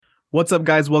What's up,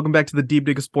 guys? Welcome back to the Deep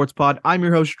Dig Sports Pod. I'm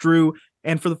your host, Drew,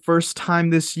 and for the first time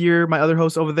this year, my other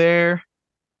host over there.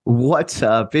 What's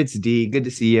up? It's D. Good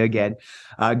to see you again.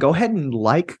 Go ahead and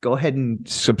go ahead and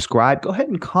subscribe, go ahead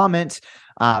and comment.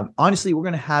 Honestly, we're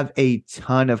going to have a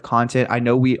ton of content. I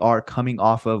know we are coming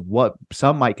off of what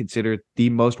some might consider the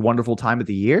most wonderful time of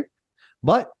the year,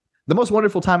 but the most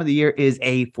wonderful time of the year is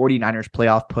a 49ers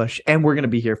playoff push, and we're going to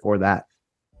be here for that.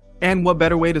 And what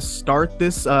better way to start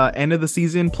this end of the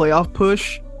season playoff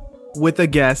push with a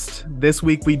guest. This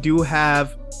week, we do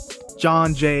have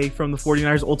John Jay from the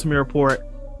 49ers Ultimate Report.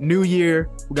 New year,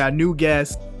 we got new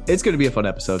guests. It's going to be a fun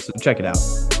episode, so check it out.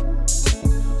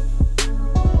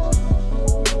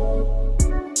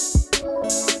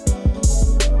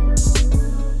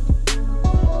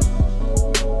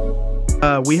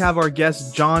 We have our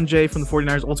guest, John Jay from the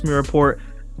 49ers Ultimate Report.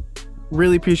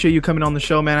 Really appreciate you coming on the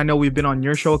show, man. I know we've been on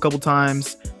your show a couple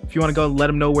times. If you want to go, let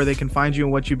them know where they can find you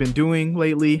and what you've been doing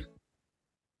lately.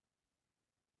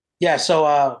 Yeah,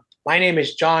 so my name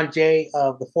is John Jay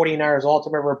of the 49ers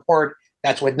Ultimate Report.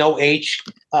 That's with no H.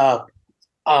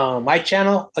 My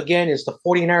channel, again, is the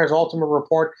 49ers Ultimate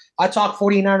Report. I talk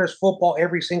 49ers football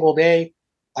every single day.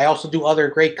 I also do other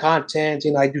great content.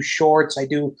 I do shorts. I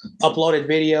do uploaded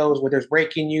videos where there's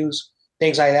breaking news,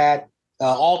 things like that.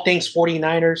 All things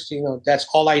 49ers, that's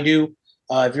all I do.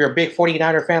 If you're a big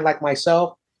 49er fan like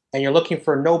myself and you're looking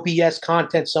for no BS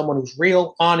content, someone who's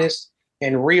real, honest,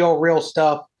 and real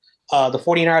stuff, the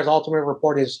 49ers Ultimate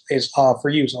Report is for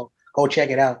you. So go check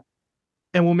it out.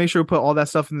 And we'll make sure we put all that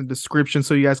stuff in the description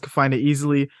so you guys can find it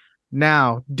easily.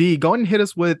 Now, D, go ahead and hit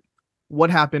us with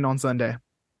what happened on Sunday.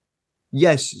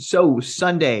 Yes, so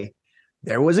Sunday,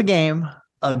 there was a game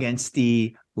against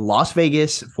the Las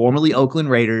Vegas, formerly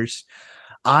Oakland Raiders.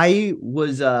 I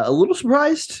was a little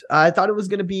surprised. I thought it was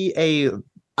going to be a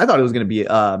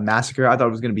massacre. I thought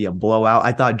it was going to be a blowout.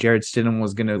 I thought Jarrett Stidham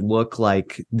was going to look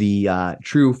like the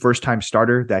true first-time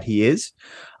starter that he is.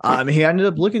 He ended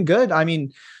up looking good.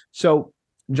 So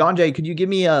John Jay, could you give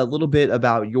me a little bit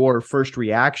about your first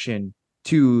reaction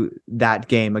to that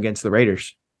game against the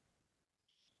Raiders?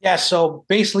 Yeah, so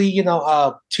basically,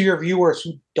 to your viewers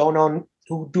who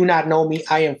do not know me,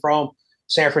 I am from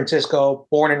San Francisco,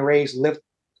 born and raised, lived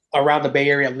around the Bay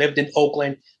Area, lived in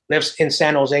Oakland, lives in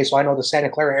San Jose, so I know the Santa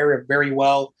Clara area very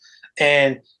well.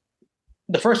 And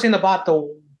the first thing about the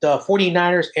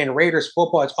 49ers and Raiders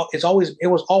football, it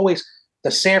was always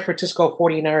the San Francisco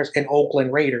 49ers and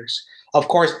Oakland Raiders. Of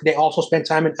course, they also spent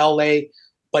time in LA,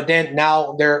 but then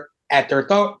now they're at their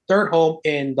third home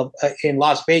in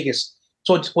Las Vegas.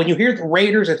 So when you hear the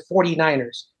Raiders and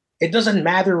 49ers, it doesn't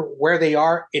matter where they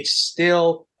are. It's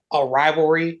still a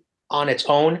rivalry on its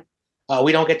own.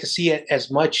 We don't get to see it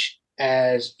as much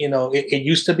as it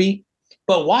used to be.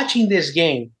 But watching this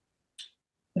game,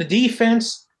 the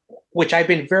defense, which I've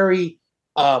been very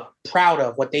proud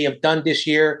of, what they have done this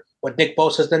year, what Nick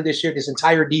Bosa has done this year, this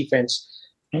entire defense,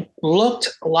 looked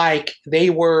like they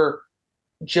were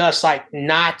just like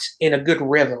not in a good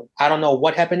rhythm. I don't know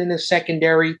what happened in the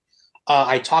secondary.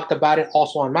 I talked about it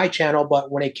also on my channel, but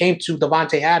when it came to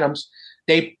Devontae Adams,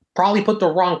 they probably put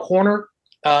the wrong corner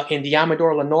in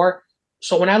Diamador Lenore.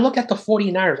 So when I look at the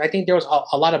 49ers, I think there was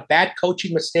a lot of bad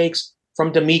coaching mistakes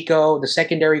from D'Amico, the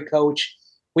secondary coach.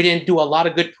 We didn't do a lot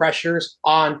of good pressures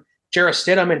on Jarrett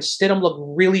Stidham, and Stidham looked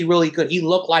really good. He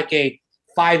looked like a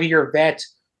 5-year vet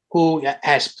who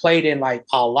has played in like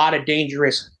a lot of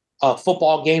dangerous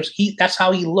football games. That's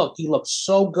how he looked. He looked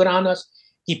so good on us.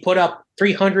 He put up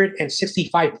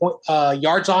 365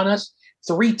 yards on us,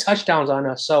 3 touchdowns on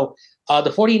us. So the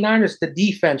 49ers, the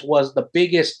defense was the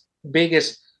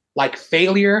biggest like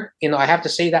failure. I have to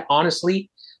say that honestly.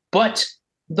 But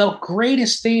the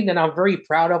greatest thing that I'm very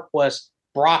proud of was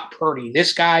Brock Purdy.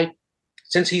 This guy,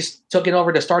 since he's taken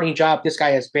over the starting job, this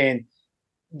guy has been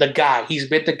the guy. He's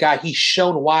been the guy. He's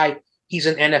shown why he's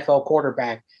an NFL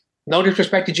quarterback. No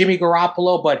disrespect to Jimmy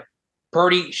Garoppolo, but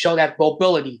Purdy showed that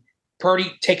mobility.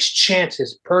 Purdy takes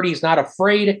chances. Purdy's not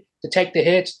afraid to take the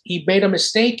hits. He made a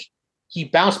mistake. He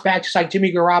bounced back just like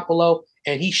Jimmy Garoppolo,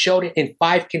 and he showed it in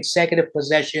 5 consecutive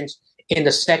possessions in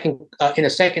the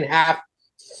second half,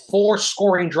 4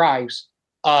 scoring drives.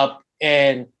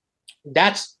 And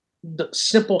that's the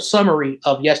simple summary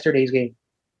of yesterday's game.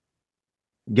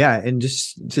 Yeah, and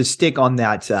just to stick on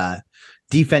that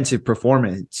defensive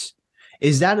performance,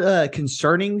 is that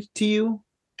concerning to you?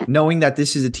 Knowing that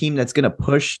this is a team that's going to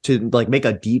push to like make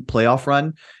a deep playoff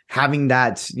run, having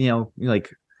that,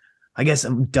 I guess,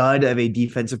 a dud of a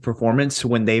defensive performance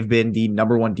when they've been the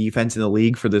number 1 defense in the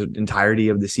league for the entirety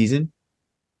of the season?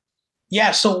 Yeah.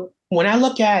 So when I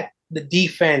look at the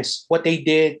defense, what they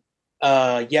did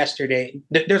yesterday,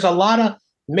 there's a lot of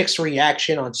mixed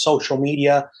reaction on social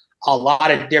media, a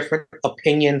lot of different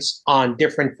opinions on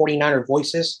different 49er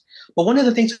voices. But one of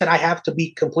the things that I have to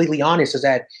be completely honest is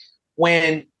that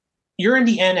when you're in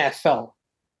the NFL,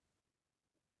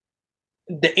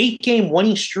 the 8-game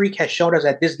winning streak has showed us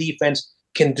that this defense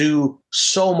can do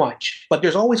so much. But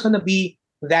there's always going to be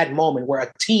that moment where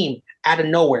a team out of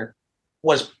nowhere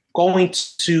was going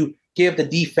to give the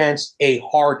defense a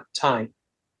hard time.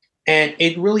 And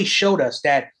it really showed us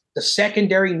that the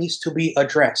secondary needs to be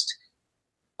addressed.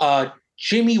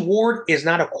 Jimmy Ward is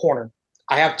not a corner.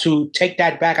 I have to take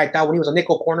that back. I thought when he was a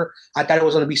nickel corner, I thought it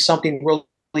was going to be something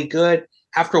really good.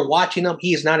 After watching him,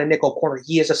 he is not a nickel corner.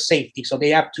 He is a safety. So they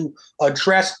have to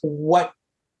address what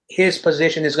his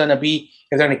position is going to be.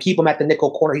 If they're going to keep him at the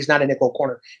nickel corner, he's not a nickel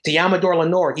corner. Deamador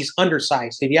Lenore, he's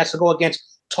undersized. If he has to go against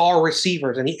tall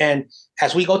receivers, and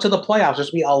as we go to the playoffs,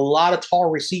 there's going to be a lot of tall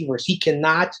receivers. He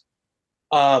cannot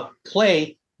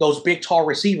play those big, tall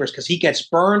receivers because he gets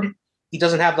burned. He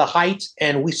doesn't have the height,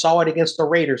 and we saw it against the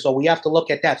Raiders. So we have to look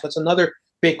at that. So it's another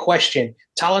big question.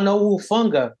 Talanoa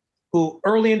Funga, who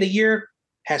early in the year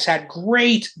has had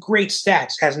great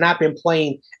stats, has not been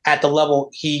playing at the level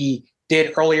he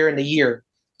did earlier in the year.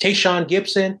 Tayshaun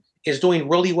Gibson is doing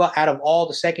really well out of all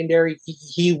the secondary.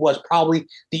 He was probably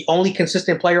the only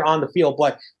consistent player on the field,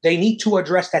 but they need to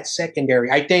address that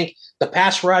secondary. I think the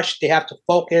pass rush, they have to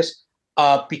focus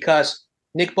because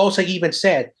Nick Bosa even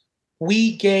said,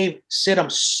 we gave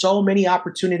Sidham so many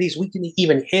opportunities. We didn't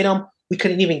even hit him. We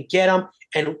couldn't even get him.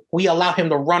 And we allowed him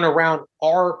to run around.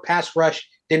 Our pass rush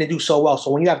didn't do so well. So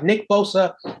when you have Nick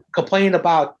Bosa complaining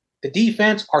about the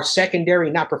defense, our secondary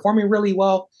not performing really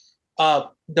well,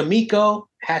 D'Amico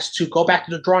has to go back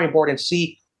to the drawing board and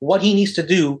see what he needs to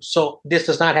do so this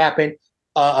does not happen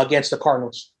against the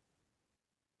Cardinals.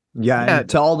 Yeah, and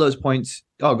to all those points.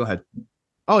 Oh, go ahead.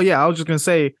 Oh, yeah. I was just going to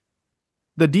say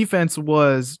the defense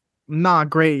was not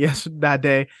great that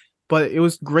day, but it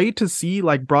was great to see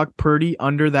like Brock Purdy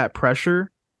under that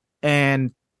pressure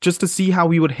and just to see how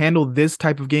he would handle this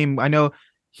type of game. I know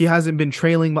he hasn't been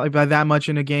trailing by that much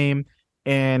in a game,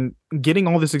 and getting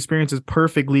all this experience is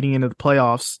perfect leading into the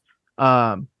playoffs.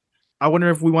 I wonder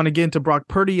if we want to get into Brock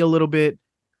Purdy a little bit.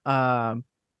 I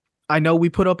know we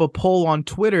put up a poll on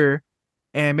Twitter,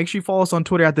 and make sure you follow us on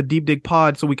Twitter at the Deep Dig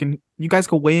Pod so you guys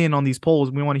can weigh in on these polls.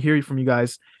 We want to hear from you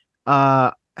guys.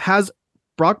 Has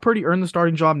Brock Purdy earned the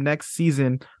starting job next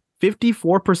season?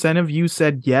 54% of you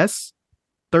said yes.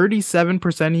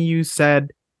 37% of you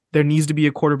said there needs to be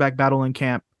a quarterback battle in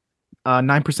camp.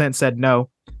 9% said no.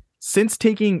 Since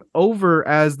taking over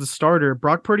as the starter,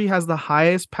 Brock Purdy has the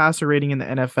highest passer rating in the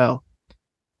NFL.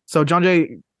 So, John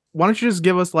Jay, why don't you just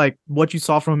give us like what you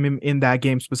saw from him in that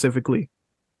game specifically?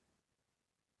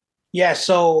 Yeah,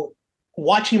 so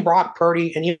watching Brock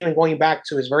Purdy and even going back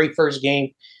to his very first game,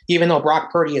 even though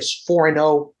Brock Purdy is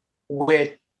 4-0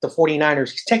 with the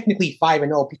 49ers, he's technically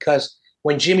 5-0 because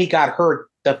when Jimmy got hurt,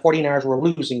 the 49ers were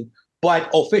losing. But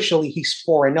officially, he's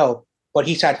 4-0. But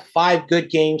he's had 5 good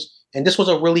games, and this was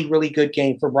a really, really good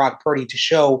game for Brock Purdy to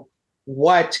show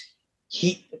what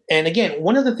he – and again,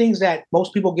 one of the things that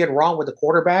most people get wrong with the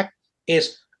quarterback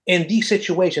is in these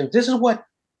situations, this is what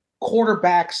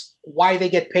quarterbacks, why they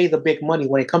get paid the big money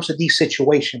when it comes to these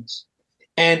situations.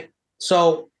 And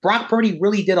so Brock Purdy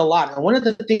really did a lot. And one of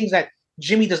the things that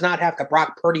Jimmy does not have, that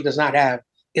Brock Purdy does not have,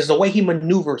 is the way he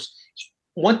maneuvers.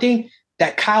 One thing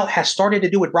that Kyle has started to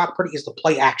do with Brock Purdy is the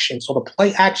play action. So the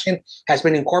play action has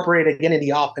been incorporated again in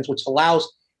the offense, which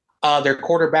allows their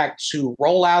quarterback to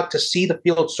roll out, to see the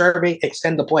field, survey,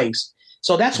 extend the plays.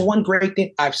 So that's one great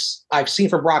thing I've seen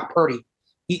from Brock Purdy.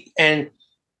 And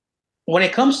when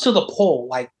it comes to the poll,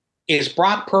 like, is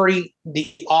Brock Purdy the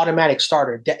automatic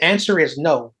starter? The answer is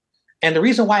no. And the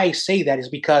reason why I say that is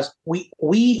because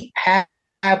we have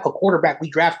a quarterback we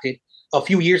drafted a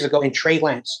few years ago in Trey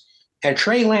Lance. And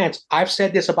Trey Lance, I've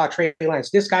said this about Trey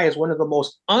Lance, this guy is one of the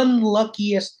most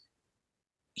unluckiest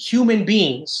human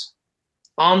beings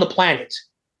on the planet.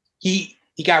 He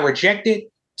got rejected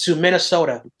to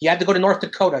Minnesota. He had to go to North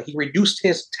Dakota. He reduced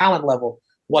his talent level,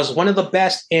 was one of the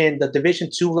best in the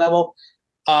Division II level,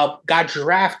 got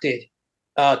drafted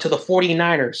to the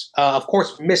 49ers. Of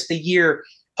course, missed the year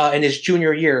in his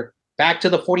junior year. Back to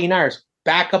the 49ers.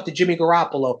 Back up to Jimmy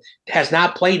Garoppolo. Has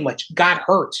not played much. Got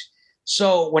hurt.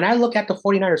 So when I look at the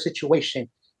 49ers situation,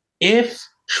 if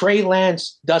Trey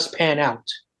Lance does pan out,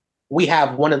 we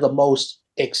have one of the most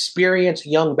experienced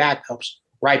young backups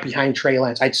right behind Trey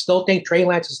Lance. I still think Trey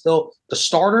Lance is still the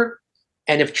starter.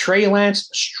 And if Trey Lance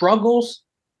struggles,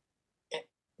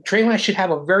 Trey Lance should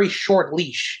have a very short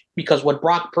leash because what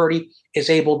Brock Purdy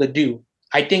is able to do.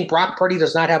 I think Brock Purdy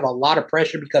does not have a lot of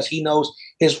pressure because he knows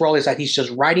his role is that he's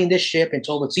just riding this ship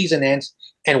until the season ends.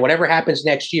 And whatever happens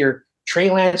next year, Trey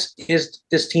Lance is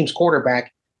this team's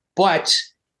quarterback. But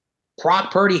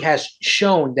Brock Purdy has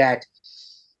shown that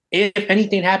if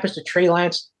anything happens to Trey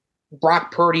Lance,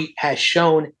 Brock Purdy has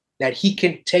shown that he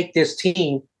can take this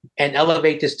team and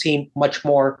elevate this team much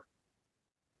more.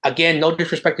 Again, no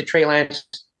disrespect to Trey Lance.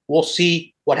 We'll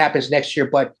see what happens next year,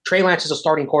 but Trey Lance is a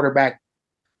starting quarterback.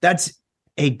 That's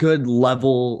a good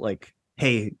level. Like,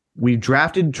 hey, we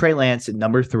drafted Trey Lance at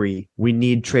number 3. We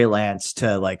need Trey Lance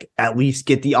to like at least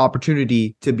get the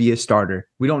opportunity to be a starter.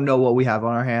 We don't know what we have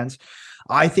on our hands.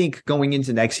 I think going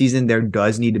into next season, there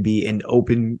does need to be an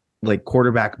open like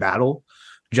quarterback battle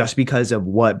just because of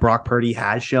what Brock Purdy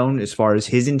has shown as far as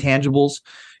his intangibles.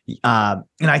 And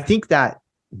I think that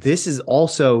this is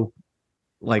also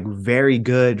like very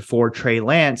good for Trey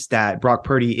Lance that Brock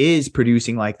Purdy is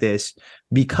producing like this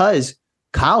because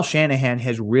Kyle Shanahan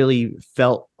has really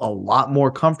felt a lot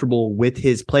more comfortable with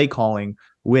his play calling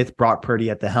with Brock Purdy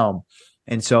at the helm.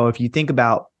 And so if you think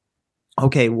about,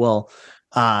 okay, well,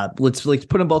 let's put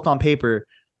them both on paper.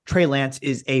 Trey Lance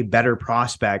is a better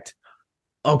prospect.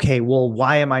 Okay, well,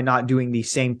 why am I not doing these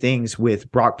same things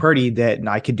with Brock Purdy that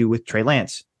I could do with Trey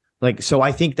Lance? Like, so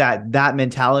I think that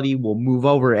mentality will move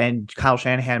over and Kyle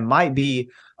Shanahan might be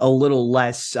a little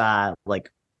less like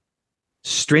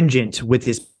stringent with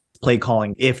his play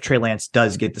calling if Trey Lance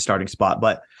does get the starting spot.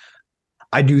 But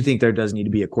I do think there does need to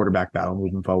be a quarterback battle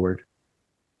moving forward.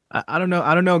 I don't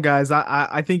know, guys.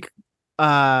 I think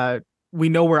we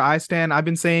know where I stand. I've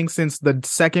been saying since the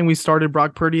second we started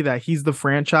Brock Purdy that he's the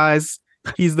franchise.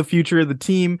 He's the future of the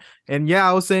team. And yeah,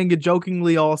 I was saying it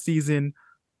jokingly all season,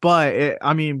 but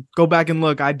go back and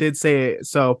look. I did say it.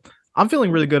 So I'm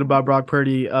feeling really good about Brock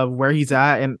Purdy of where he's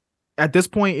at. And at this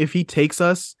point, if he takes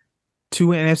us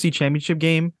to an NFC Championship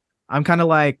game, I'm kind of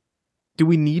like, do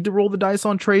we need to roll the dice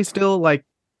on Trey still? Like,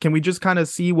 can we just kind of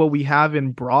see what we have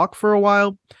in Brock for a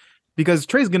while? Because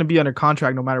Trey's going to be under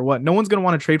contract no matter what. No one's going to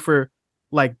want to trade for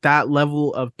like that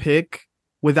level of pick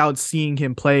without seeing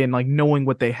him play and like knowing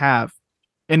what they have.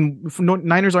 And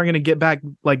Niners aren't going to get back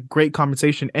like great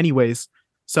compensation anyways.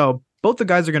 So both the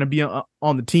guys are going to be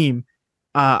on the team.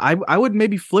 I would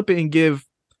maybe flip it and give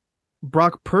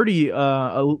Brock Purdy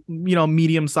a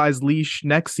medium-sized leash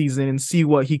next season and see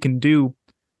what he can do.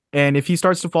 And if he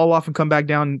starts to fall off and come back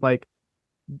down, like,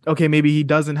 okay, maybe he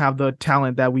doesn't have the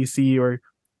talent that we see, or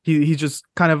he's just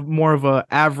kind of more of a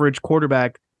average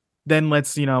quarterback, then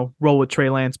let's, roll with Trey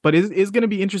Lance. But it's going to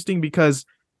be interesting because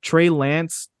Trey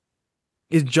Lance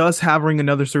is just having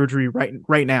another surgery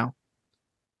right now.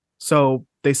 So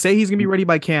they say he's going to be ready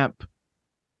by camp.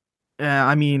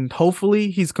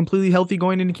 Hopefully he's completely healthy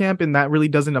going into camp and that really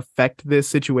doesn't affect this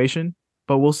situation,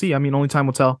 but we'll see. Only time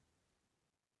will tell.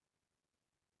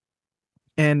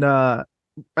 And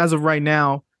as of right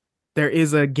now, there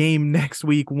is a game next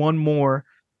week, one more.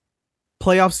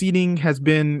 Playoff seeding has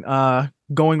been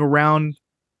going around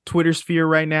Twitter sphere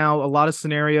right now, a lot of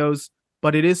scenarios,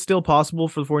 but it is still possible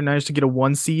for the 49ers to get a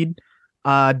 1 seed.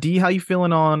 D, how you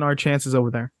feeling on our chances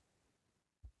over there?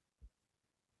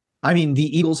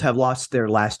 The Eagles have lost their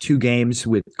last 2 games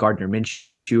with Gardner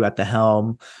Minshew at the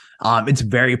helm. It's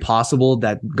very possible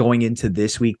that going into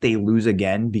this week, they lose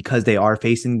again because they are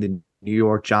facing the New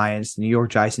York Giants. The New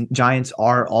York Giants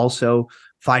are also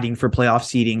fighting for playoff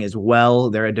seeding as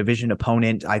well. They're a division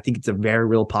opponent. I think it's a very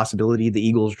real possibility the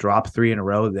Eagles drop 3 in a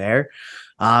row there.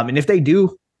 And if they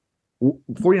do,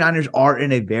 49ers are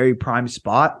in a very prime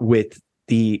spot with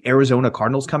the Arizona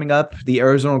Cardinals coming up. The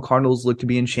Arizona Cardinals look to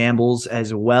be in shambles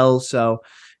as well. So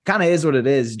kind of is what it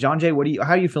is. John Jay,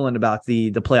 how are you feeling about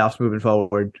the playoffs moving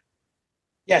forward?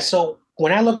 Yeah, so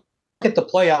when I look at the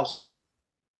playoffs,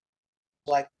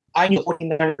 like I knew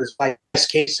 49ers, my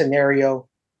best case scenario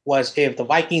was if the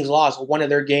Vikings lost one of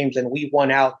their games and we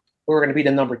won out, we were going to be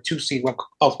the number 2 seed. Well,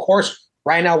 of course,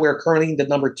 right now we're currently the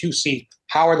number 2 seed.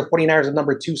 How are the 49ers the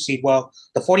number 2 seed? Well,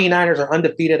 the 49ers are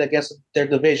undefeated against their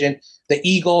division. The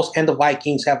Eagles and the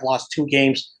Vikings have lost 2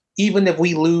 games. Even if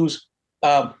we lose, we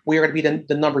are going to be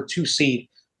the number 2 seed.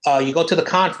 You go to the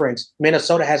conference.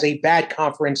 Minnesota has a bad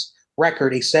conference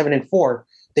record, a 7-4.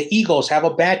 The Eagles have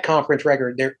a bad conference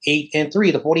record. They're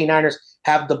 8-3. The 49ers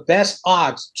have the best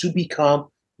odds to become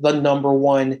the number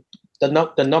 1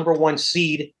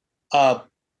 seed.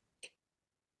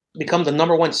 Become the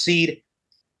number 1 seed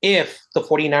if the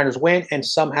 49ers win and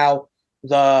somehow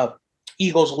the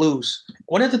Eagles lose.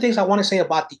 One of the things I want to say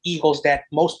about the Eagles that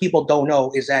most people don't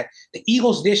know is that the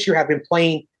Eagles this year have been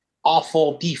playing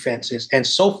awful defenses. And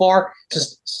so far,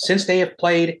 since they have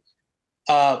played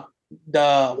the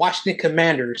Washington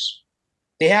Commanders,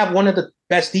 They have one of the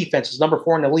best defenses, number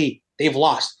 4 in the league. They've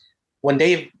lost. When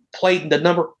they've played the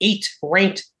number 8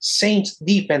 ranked Saints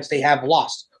defense, they have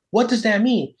lost. What does that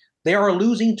mean? They are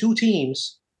losing 2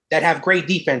 teams that have great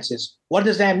defenses. What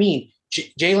does that mean?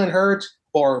 Jalen Hurts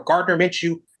or Gardner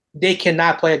Minshew, they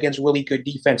cannot play against really good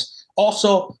defense.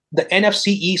 Also, the NFC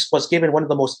East was given one of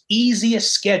the most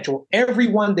easiest schedule.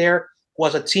 Everyone there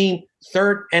was a team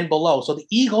 3rd and below. So the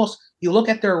Eagles, you look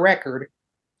at their record,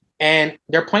 and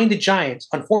they're playing the Giants.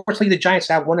 Unfortunately, the Giants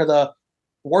have one of the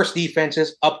worst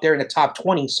defenses up there in the top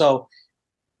 20. So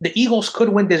the Eagles could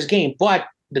win this game, but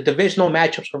the divisional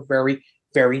matchups are very,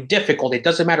 very difficult. It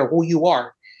doesn't matter who you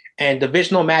are. And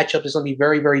divisional matchups is going to be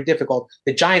very, very difficult.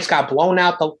 The Giants got blown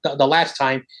out the last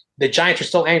time. The Giants are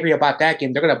still angry about that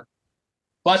game. They're going to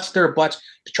bust their butts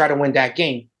to try to win that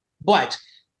game. But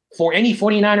for any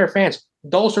 49er fans,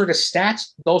 those are the stats.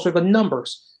 Those are the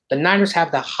numbers. The Niners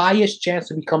have the highest chance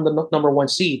to become the number 1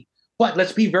 seed. But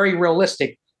let's be very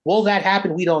realistic. Will that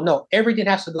happen? We don't know. Everything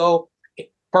has to go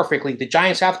perfectly. The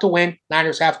Giants have to win.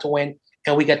 Niners have to win.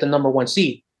 And we get the number 1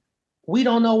 seed. We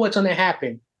don't know what's going to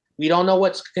happen. We don't know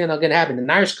what's going to happen. The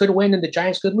Niners could win and the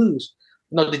Giants could lose.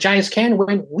 No, the Giants can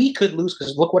win. We could lose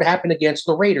because look what happened against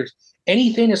the Raiders.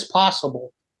 Anything is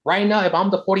possible. Right now, if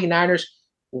I'm the 49ers,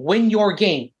 win your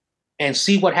game and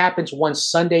see what happens once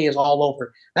Sunday is all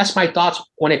over. That's my thoughts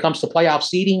when it comes to playoff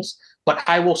seedings. But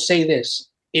I will say this.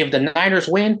 If the Niners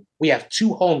win, we have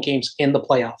 2 home games in the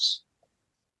playoffs.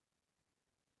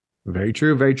 Very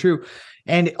true. Very true.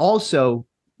 And also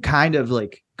kind of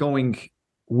like going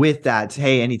with that,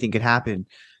 hey, anything could happen.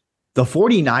 The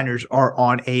 49ers are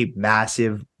on a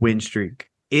massive win streak.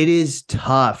 It is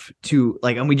tough to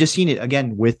and we just seen it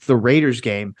again with the Raiders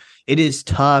game. It is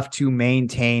tough to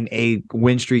maintain a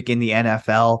win streak in the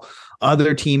NFL.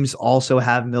 Other teams also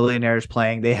have millionaires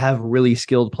playing. They have really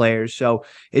skilled players. So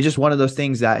it's just one of those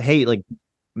things that, hey,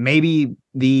 maybe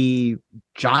the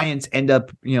Giants end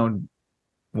up,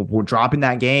 we're dropping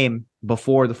that game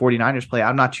before the 49ers play.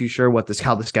 I'm not too sure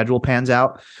how the schedule pans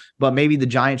out, but maybe the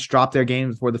Giants drop their game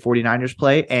before the 49ers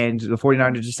play and the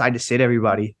 49ers decide to sit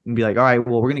everybody and be like, all right,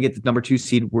 well, we're going to get the number 2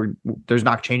 seed. There's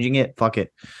not changing it. Fuck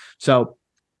it. So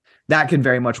that could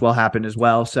very much well happen as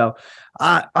well. So,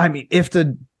 if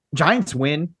the Giants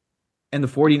win and the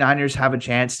 49ers have a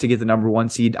chance to get the number 1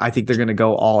 seed, I think they're going to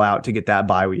go all out to get that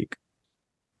bye week.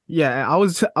 Yeah, I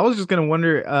was just going to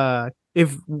wonder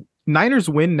if Niners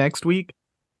win next week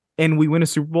and we win a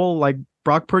Super Bowl,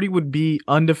 Brock Purdy would be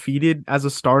undefeated as a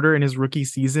starter in his rookie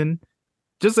season.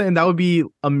 Just saying, that would be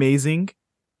amazing.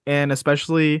 And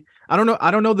especially, I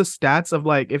don't know the stats of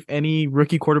if any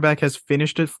rookie quarterback has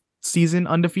finished a season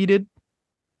undefeated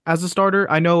as a starter.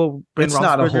 I know it's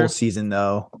not a whole season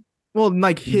though. Well,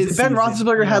 his Ben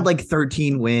Roethlisberger had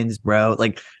 13 wins, bro.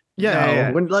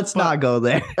 Let's not go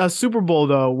there. A Super Bowl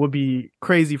though would be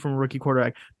crazy from a rookie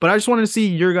quarterback. But I just wanted to see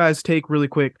your guys' take really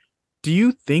quick. Do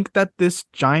you think that this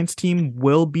Giants team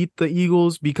will beat the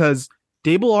Eagles? Because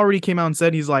Dable already came out and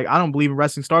said he's I don't believe in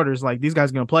resting starters. These guys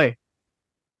are gonna play.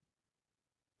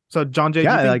 So John Jay,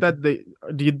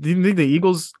 do you think the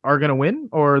Eagles are gonna win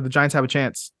or the Giants have a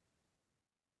chance?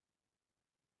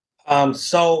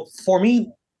 So for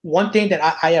me, one thing that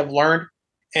I have learned,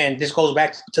 and this goes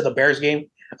back to the Bears game,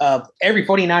 every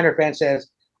 49er fan says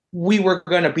we were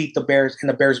going to beat the Bears and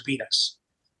the Bears beat us.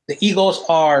 The Eagles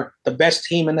are the best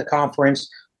team in the conference,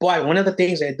 but one of the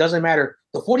things that it doesn't matter,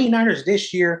 the 49ers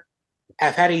this year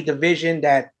have had a division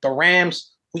that the Rams,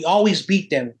 we always beat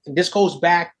them. And this goes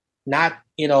back not,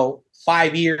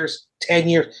 5 years, 10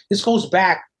 years. This goes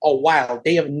back a while.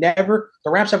 The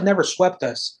Rams have never swept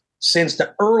us since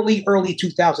the early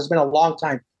 2000s. It's been a long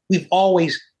time. We've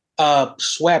always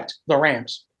swept the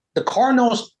Rams. The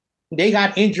Cardinals, they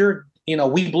got injured.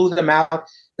 We blew them out.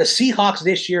 The Seahawks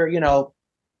this year,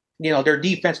 their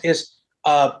defense is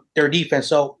their defense.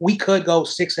 So we could go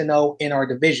 6-0 in our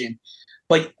division.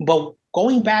 But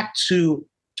going back to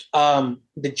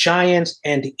the Giants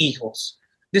and the Eagles,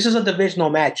 this is a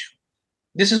divisional matchup.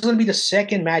 This is going to be the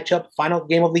second matchup, final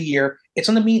game of the year. It's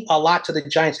going to mean a lot to the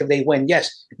Giants if they win.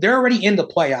 Yes, they're already in the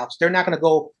playoffs. They're not going to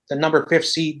go the number 5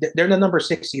 seed. They're the number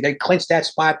 6 seed. They clinched that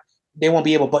spot. They won't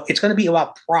be able, but it's going to be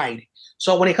about pride.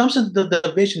 So when it comes to the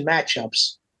division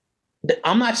matchups,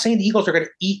 I'm not saying the Eagles are going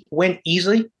to win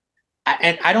easily,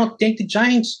 and I don't think the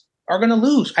Giants are going to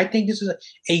lose. I think this is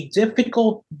a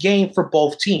difficult game for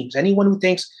both teams. Anyone who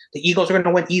thinks the Eagles are going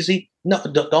to win easy, no,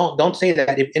 don't say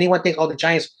that. If anyone thinks, the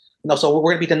Giants, so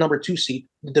we're going to be the number 2 seed.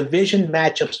 The division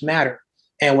matchups matter.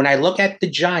 And when I look at the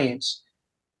Giants,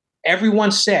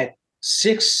 everyone said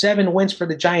 6-7 wins for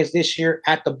the Giants this year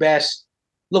at the best.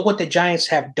 Look what the Giants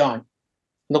have done.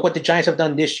 Look what the Giants have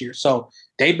done this year. So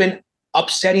they've been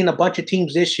upsetting a bunch of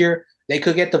teams this year, they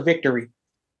could get the victory.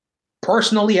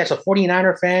 Personally, as a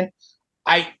 49er fan,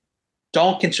 I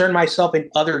don't concern myself in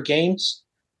other games,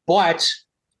 but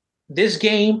this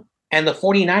game and the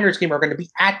 49ers game are going to be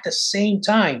at the same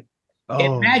time.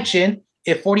 Imagine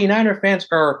if 49er fans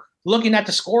are looking at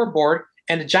the scoreboard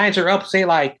and the Giants are up, say,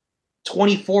 like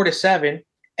 24-7,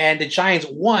 and the Giants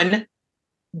won.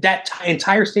 That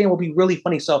entire stadium will be really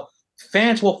funny. So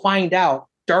fans will find out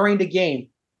during the game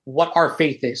what our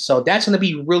faith is. So that's going to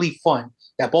be really fun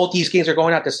that both these games are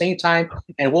going out at the same time,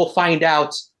 and we'll find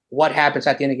out what happens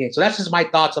at the end of the game. So that's just my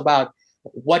thoughts about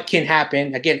what can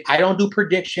happen. Again, I don't do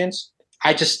predictions.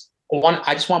 I just want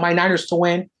my Niners to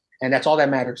win, and that's all that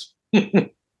matters.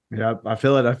 Yeah, I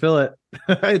feel it.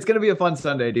 It's going to be a fun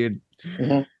Sunday, dude.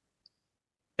 Mm-hmm.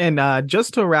 And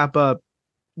just to wrap up,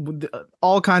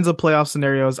 all kinds of playoff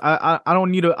scenarios. I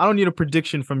don't need a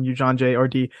prediction from you, John J. or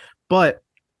D, but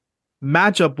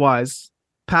matchup wise,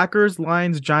 Packers,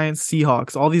 Lions, Giants,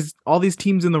 Seahawks, all these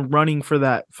teams in the running for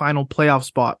that final playoff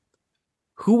spot.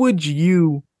 Who would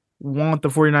you want the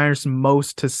 49ers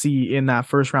most to see in that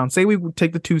first round? Say we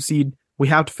take the 2 seed, we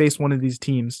have to face one of these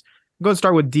teams. I'm going to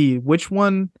start with D. Which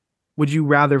one would you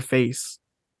rather face?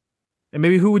 And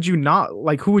maybe who would you not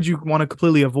like? Who would you want to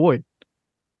completely avoid?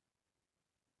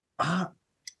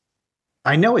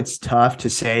 I know it's tough to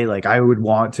say, like, I would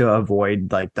want to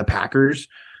avoid like the Packers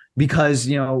because,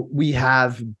 we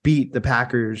have beat the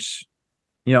Packers,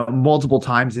 multiple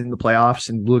times in the playoffs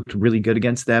and looked really good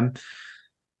against them.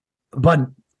 But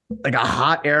like a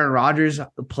hot Aaron Rodgers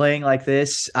playing like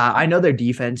this, I know their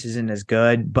defense isn't as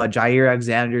good, but Jair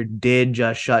Alexander did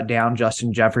just shut down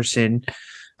Justin Jefferson.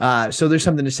 So there's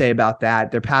something to say about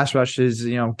that. Their pass rush is,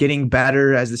 getting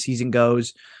better as the season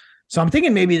goes. So I'm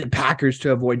thinking maybe the Packers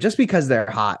to avoid just because they're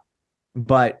hot.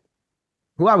 But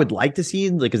who I would like to see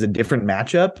like as a different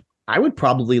matchup, I would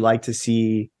like to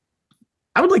see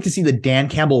the Dan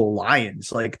Campbell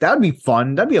Lions. Like that would be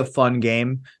fun. That'd be a fun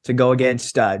game to go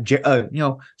against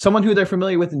someone who they're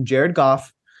familiar with in Jared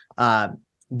Goff.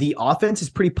 The offense is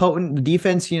pretty potent. The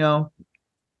defense,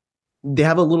 they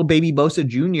have a little baby Bosa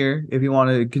Jr. if you want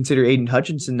to consider Aiden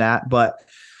Hutchinson that, but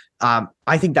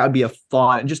I think that would be a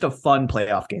fun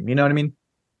playoff game. You know what I mean?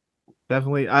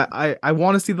 Definitely. I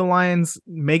want to see the Lions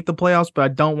make the playoffs, but I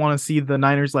don't want to see the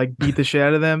Niners like beat the shit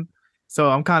out of them. So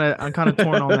I'm kind of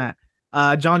torn on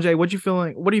that. John Jay, what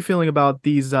are you feeling about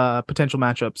these potential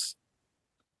matchups?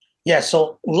 Yeah,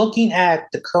 so looking at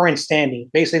the current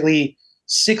standing, basically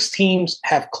 6 teams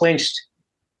have clinched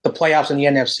the playoffs in the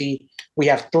NFC. We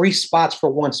have 3 spots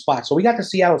for 1 spot. So we got the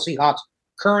Seattle Seahawks.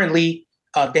 Currently,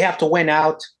 they have to win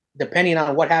out depending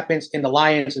on what happens in the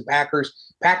Lions and Packers.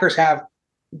 Packers have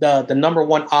the number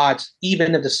 1 odds,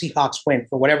 even if the Seahawks win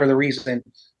for whatever the reason,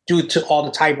 due to all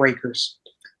the tiebreakers.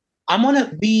 I'm going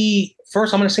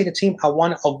to say the team I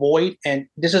want to avoid, and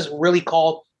this is really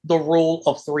called the rule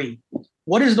of 3.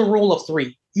 What is the rule of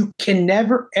 3? You can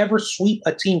never, ever sweep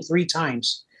a team 3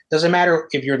 times. Doesn't matter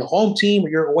if you're the home team or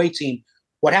your away team.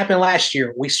 What happened last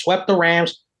year? We swept the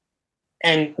Rams,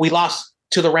 and we lost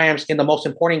to the Rams in the most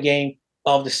important game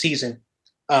of the season.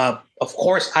 Of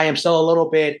course, I am still a little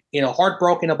bit,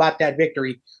 heartbroken about that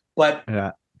victory. But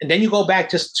And then you go back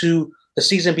just to the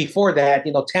season before that.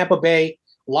 Tampa Bay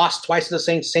lost twice to the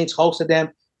Saints. Saints hosted them.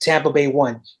 Tampa Bay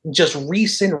won. Just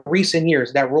recent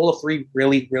years, that rule of 3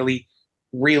 really, really,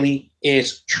 really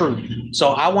is true. So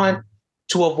I want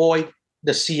to avoid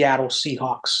the Seattle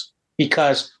Seahawks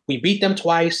because we beat them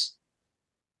twice.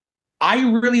 I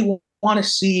really want to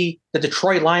see the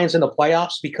Detroit Lions in the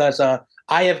playoffs because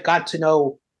I have got to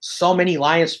know so many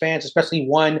Lions fans, especially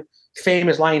one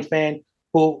famous Lions fan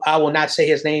who I will not say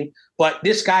his name, but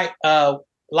this guy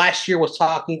last year was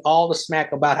talking all the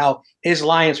smack about how his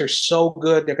Lions are so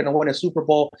good. They're going to win a Super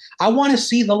Bowl. I want to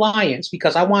see the Lions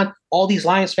because I want all these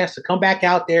Lions fans to come back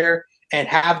out there and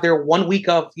have their 1 week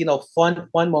of, fun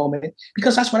moment,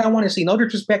 because that's what I want to see. No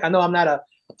disrespect. I know I'm not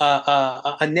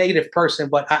a negative person,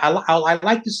 but I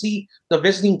like to see the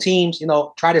visiting teams,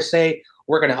 try to say,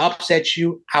 we're going to upset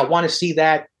you. I want to see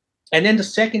that. And then the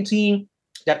second team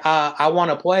that I want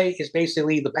to play is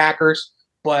basically the Packers,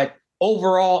 but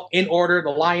overall, in order, the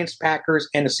Lions, Packers,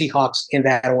 and the Seahawks in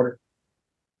that order.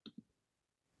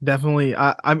 Definitely.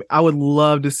 I would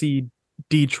love to see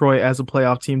Detroit as a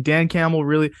playoff team. Dan Campbell,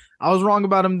 really, I was wrong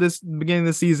about him this beginning of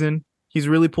the season. He's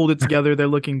really pulled it together. They're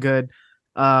looking good.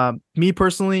 Me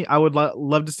personally, I would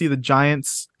love to see the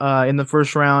Giants in the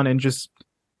first round and just,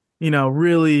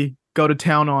 really go to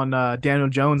town on Daniel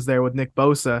Jones there with Nick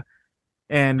Bosa.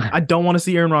 And I don't want to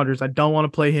see Aaron Rodgers. I don't want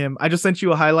to play him. I just sent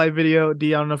you a highlight video,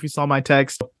 D. I don't know if you saw my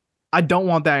text. I don't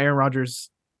want that Aaron Rodgers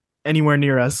anywhere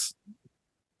near us.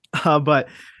 But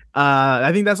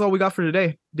I think that's all we got for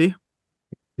today. D.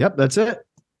 Yep, that's it.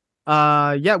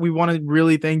 Yeah, we want to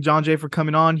really thank John Jay for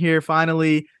coming on here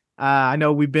finally. I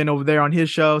know we've been over there on his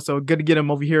show, so good to get him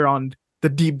over here on the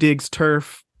Deep Digs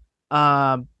turf.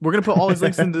 We're gonna put all his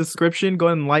links in the description. Go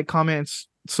ahead and like, comment,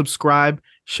 subscribe,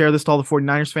 share this to all the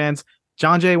 49ers fans.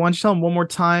 John Jay, why don't you tell them one more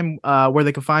time where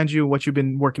they can find you, what you've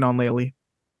been working on lately?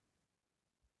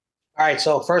 All right.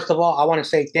 So first of all, I want to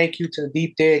say thank you to the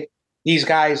Deep Dig. These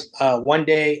guys, one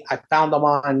day I found them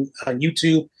on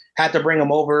YouTube, had to bring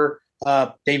them over.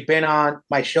 They've been on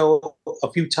my show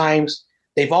a few times.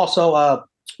 They've also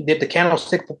did the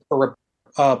Candlestick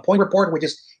Point Report, which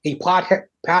is a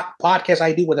podcast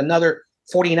I do with another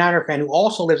 49er fan who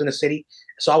also lives in the city.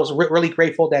 So I was really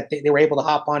grateful that they were able to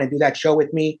hop on and do that show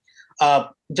with me.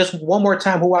 Just one more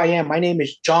time, who I am. My name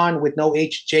is John with no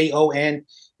H,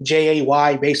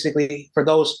 Jonjay. Basically, for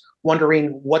those wondering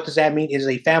what does that mean, it is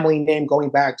a family name going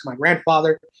back to my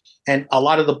grandfather. And a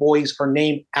lot of the boys are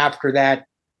named after that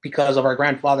because of our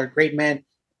grandfather. Great man.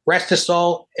 Rest his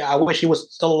soul. I wish he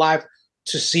was still alive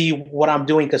to see what I'm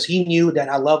doing because he knew that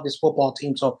I love this football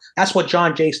team. So that's what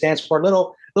John Jay stands for.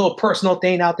 Little personal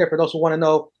thing out there for those who want to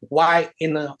know why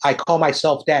I call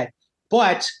myself that.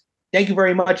 But thank you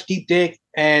very much, Deep Dig.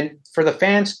 And for the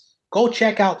fans, go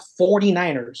check out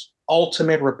 49ers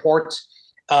Ultimate Reports.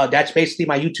 That's basically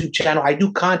my YouTube channel. I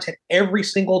do content every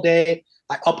single day.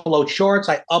 I upload shorts.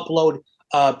 I upload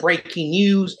breaking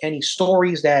news, any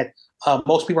stories that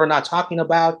most people are not talking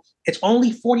about. It's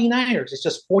only 49ers. It's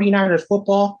just 49ers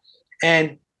football.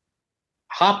 And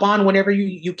hop on whenever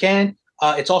you can.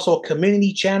 It's also a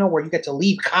community channel where you get to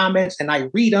leave comments and I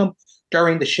read them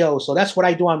during the show. So that's what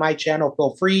I do on my channel.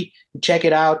 Feel free to check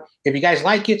it out. If you guys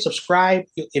like it, subscribe.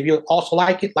 If you also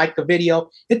like it, like the video,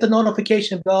 hit the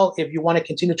notification bell if you want to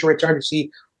continue to return to see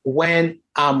when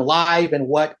I'm live and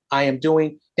what I am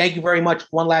doing. Thank you very much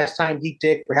one last time, Deep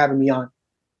Dick, for having me on.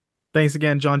 Thanks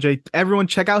again, John Jay. Everyone,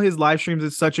 check out his live streams.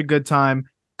 It's such a good time.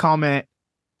 Comment.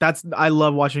 I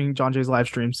love watching John Jay's live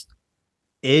streams.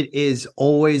 It is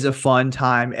always a fun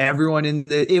time. Everyone it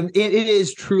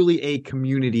is truly a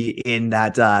community in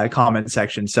that comment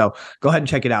section. So go ahead and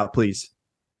check it out, please.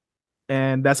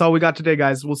 And that's all we got today,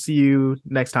 guys. We'll see you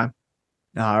next time.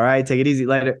 All right. Take it easy.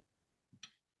 Later.